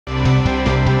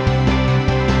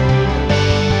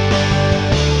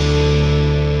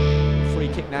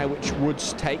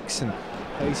Woods takes and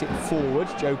plays it forward.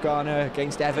 Joe Garner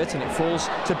against Everton, it falls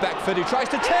to Beckford, who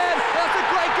tries to turn. That's a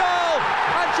great goal!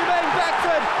 And Jermaine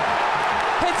Beckford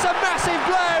hits a massive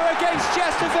blow against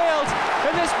Chesterfield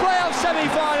in this playoff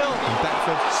semi-final. And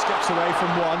Beckford skips away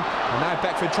from one, and now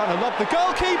Beckford trying to lob the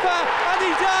goalkeeper, and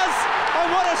he does!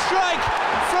 And what a strike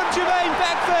from Jermaine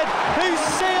Beckford, who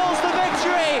seals the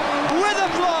victory with a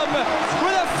plum,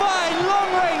 with a fine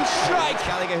long-range strike.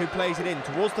 Gallagher, who plays it in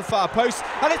towards the far post,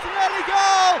 and it's an early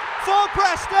goal for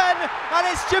Preston, and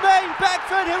it's Jermaine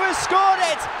Beckford who has scored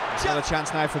it. Another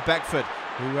chance now for Beckford,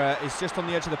 who is just on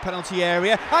the edge of the penalty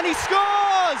area, and he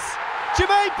scores!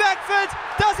 Jermaine Beckford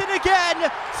does it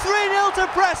again, 3-0 to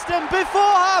Preston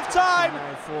before half-time.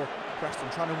 Now for Preston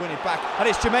trying to win it back, and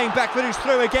it's Jermaine Beckford who's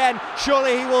through again.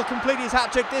 Surely he will complete his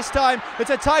hat-trick this time. It's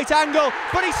a tight angle,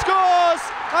 but he scores,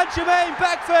 and Jermaine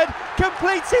Beckford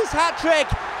completes his hat-trick,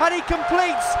 and he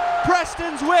completes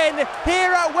Preston's win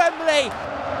here at Wembley.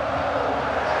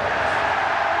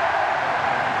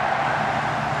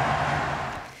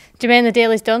 Jermaine, the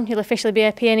deal is done. You'll officially be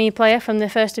a P&E player from the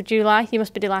 1st of July. You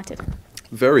must be delighted.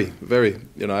 Very, very.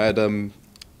 You know, I had a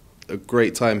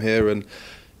great time here, and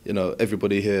you know,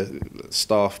 everybody here,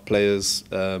 staff, players,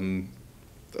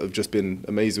 have just been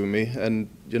amazing with me, and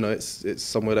you know, it's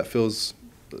somewhere that feels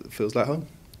like home.